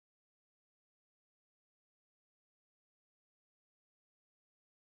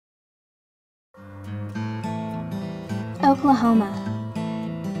Oklahoma,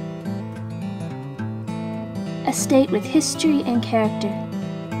 a state with history and character.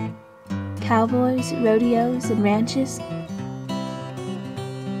 Cowboys, rodeos, and ranches.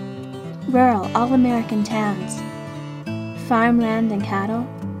 Rural, all-American towns. Farmland and cattle.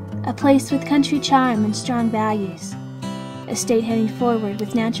 A place with country charm and strong values. A state heading forward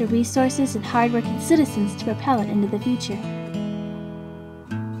with natural resources and hard-working citizens to propel it into the future.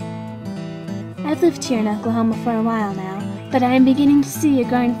 I've lived here in Oklahoma for a while now, but I am beginning to see a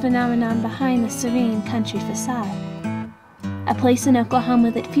growing phenomenon behind the serene country facade. A place in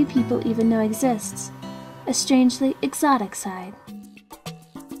Oklahoma that few people even know exists. A strangely exotic side.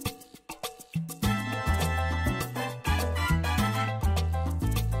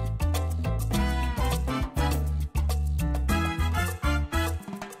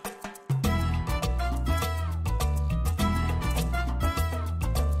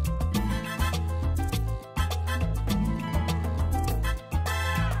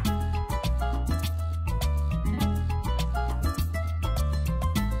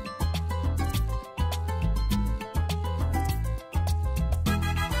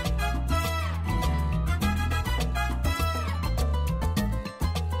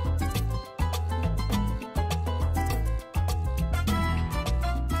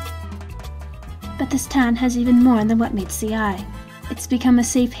 But this town has even more than what meets the eye. It's become a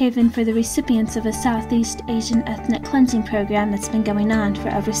safe haven for the recipients of a Southeast Asian ethnic cleansing program that's been going on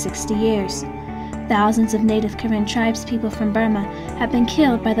for over 60 years. Thousands of native Karen tribespeople from Burma have been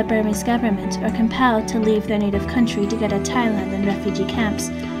killed by the Burmese government or compelled to leave their native country to go to Thailand and refugee camps,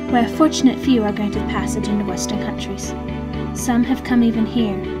 where a fortunate few are granted passage into Western countries. Some have come even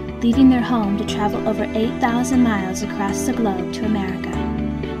here, leaving their home to travel over 8,000 miles across the globe to America.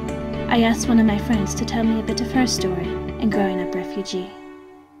 I asked one of my friends to tell me a bit of her story in growing up refugee.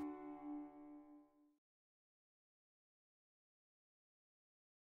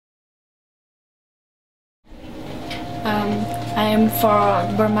 I am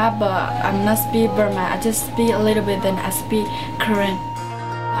for Burma, but I not speak Burma. I just speak a little bit, then I speak Korean.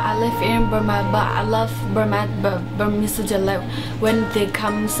 I live in Burma, but I love Burma, but Burmese like when they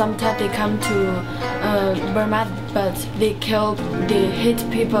come, sometimes they come to Burma, but they hate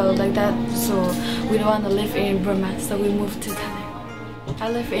people like that, so we don't want to live in Burma, so we moved to Thailand. I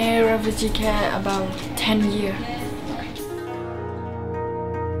live in refugee camp about 10 years.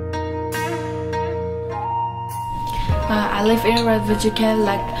 I live in refugee camp.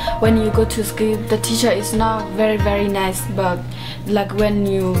 Like when you go to school, the teacher is not very nice. But like when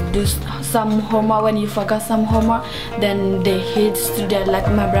you do some homework, when you forgot some homework, then they hate student like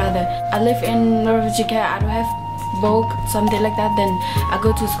my brother. I live in refugee camp. I don't have book, something like that. Then I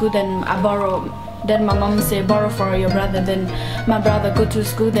go to school, then I borrow. Then my mom say borrow for your brother. Then my brother go to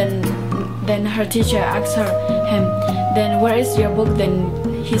school. Then her teacher asks him, then where is your book? Then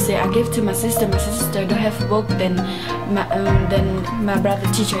he say I give to my sister. My sister don't have book. Then my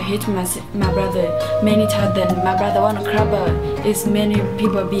brother teacher hit my brother many times. Then my brother wanna cry, but it's many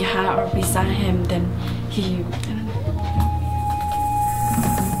people behind or beside him. Then he.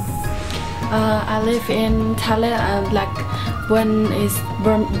 I live in Thailand. Like when it's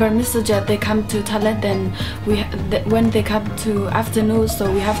Burmese they come to Thailand, then when they come to afternoon,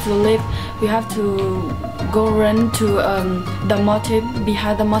 so we have to leave. We have to go run to the mountain,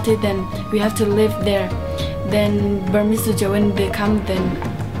 behind the mountain. Then we have to live there. Then Burmese when they come, then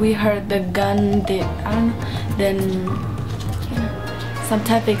we heard the gun. I don't know. Then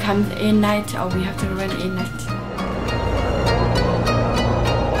sometimes they come in night, or we have to run in night.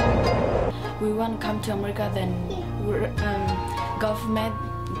 We want to come to America, then government,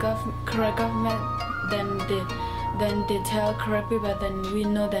 correct government, then they tell correct people, then we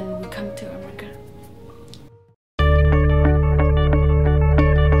know, then we come to America.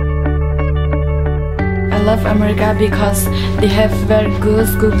 I love America because they have very good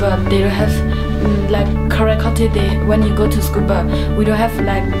school, but they don't have like correct content. When you go to school, but we don't have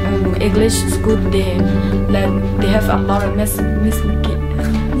like English school. They have a lot of mosquito.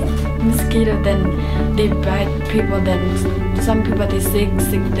 Then they bite people. Then some people they sick.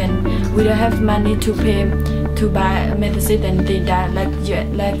 Then we don't have money to pay to buy medicine. Then they die.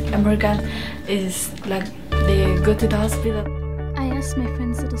 Like America is like they go to the hospital. I asked my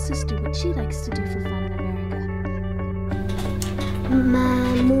friend's little sister what she likes to do for fun in America.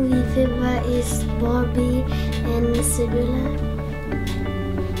 My movie favorite is Barbie and Cinderella.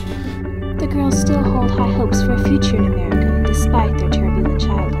 The girls still hold high hopes for a future in America, despite their turbulent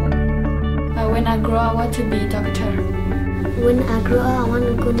childhood. When I grow up, I want to be a doctor. When I grow up, I want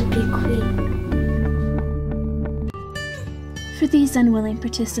to go to be queen. For these unwilling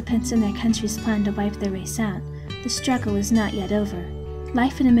participants in their country's plan to wipe their race out, The struggle is not yet over.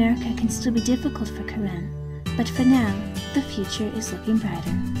 Life in America can still be difficult for Karen, but for now, the future is looking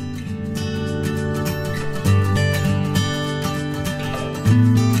brighter.